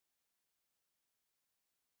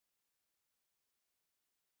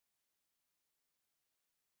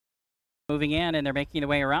Moving in, and they're making their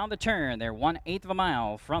way around the turn. They're 1/8 of a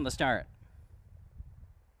mile from the start.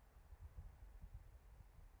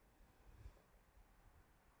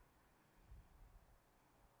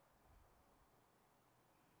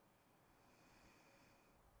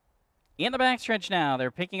 In the backstretch now, they're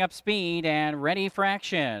picking up speed and ready for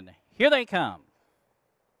action. Here they come.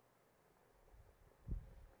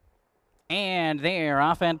 And they're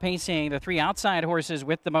off and pacing the three outside horses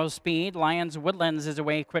with the most speed. Lions Woodlands is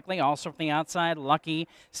away quickly. Also from the outside, Lucky,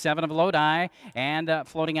 7 of Lodi. And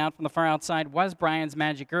floating out from the far outside was Brian's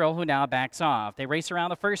Magic Girl, who now backs off. They race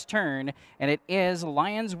around the first turn, and it is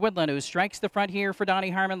Lions Woodland who strikes the front here for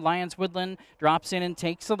Donnie Harmon. Lions Woodland drops in and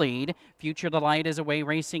takes the lead. Future Delight is away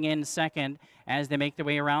racing in second as they make their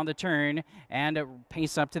way around the turn and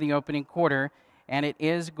pace up to the opening quarter. And it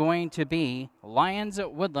is going to be Lions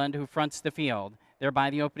Woodland who fronts the field. They're by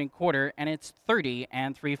the opening quarter, and it's 30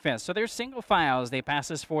 3/5. So they're single files. They pass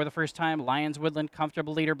this for the first time. Lions Woodland,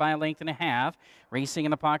 comfortable leader by a length and a half. Racing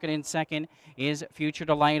in the pocket in second is Future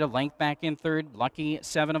Delight, a length back in third. Lucky,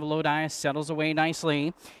 7 of Lodi, settles away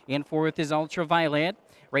nicely. In fourth is Ultraviolet.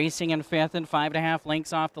 Racing in fifth and 5.5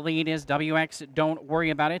 lengths off the lead is WX Don't Worry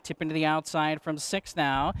About It. Tipping to the outside from sixth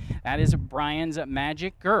now. That is Brian's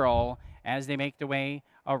Magic Girl as they make their way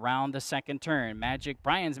around the second turn.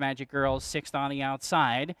 Brian's Magic Girl, sixth on the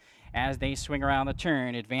outside as they swing around the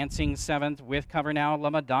turn. Advancing seventh with cover now,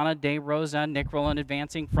 La Madonna de Rosa. Nick Rowland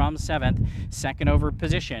advancing from seventh, second over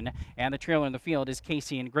position. And the trailer in the field is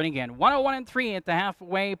Casey and Grinnigan. 101 3 at the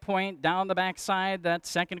halfway point down the backside. That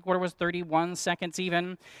second quarter was 31 seconds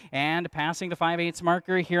even. And passing the 5/8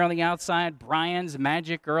 marker here on the outside, Brian's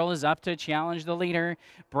Magic Girl is up to challenge the leader.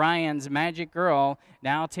 Brian's Magic Girl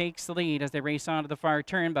now takes the lead as they race onto the far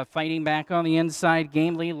turn, but fighting back on the inside,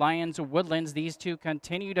 gamely Lions Woodlands. These two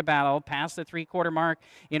continue to battle past the three-quarter mark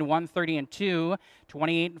in 1:30 2,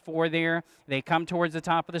 28 4 there. They come towards the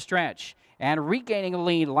top of the stretch. And regaining a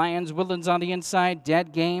lead, Lions Woodlands on the inside.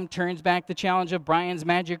 Dead Game turns back the challenge of Brian's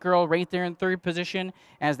Magic Girl right there in third position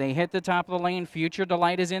as they hit the top of the lane. Future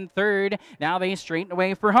Delight is in third. Now they straighten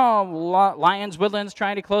away for home. Lions Woodlands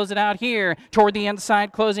trying to close it out here. Toward the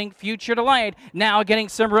inside, closing Future Delight. Now getting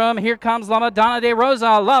some room. Here comes La Madonna de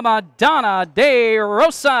Rosa. La Madonna de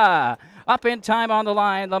Rosa. Up in time on the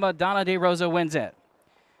line. La Madonna de Rosa wins it.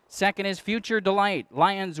 Second is Future Delight.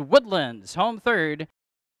 Lions Woodlands home third.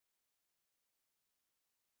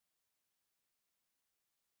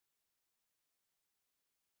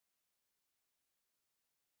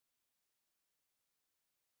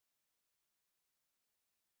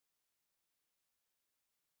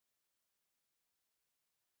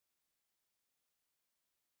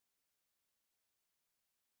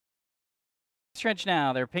 Stretch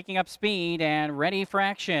now. They're picking up speed and ready for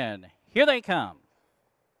action. Here they come.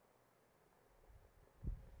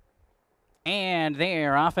 And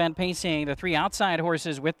they're off and pacing the three outside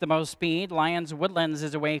horses with the most speed. Lions Woodlands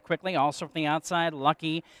is away quickly. Also from the outside,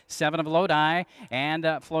 Lucky, 7 of Lodi. And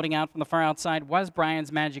floating out from the far outside was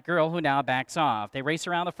Brian's Magic Girl, who now backs off. They race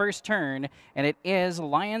around the first turn, and it is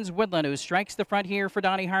Lions Woodland who strikes the front here for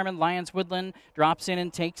Donnie Harmon. Lions Woodland drops in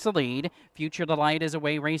and takes the lead. Future Delight is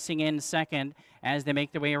away racing in second as they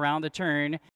make their way around the turn.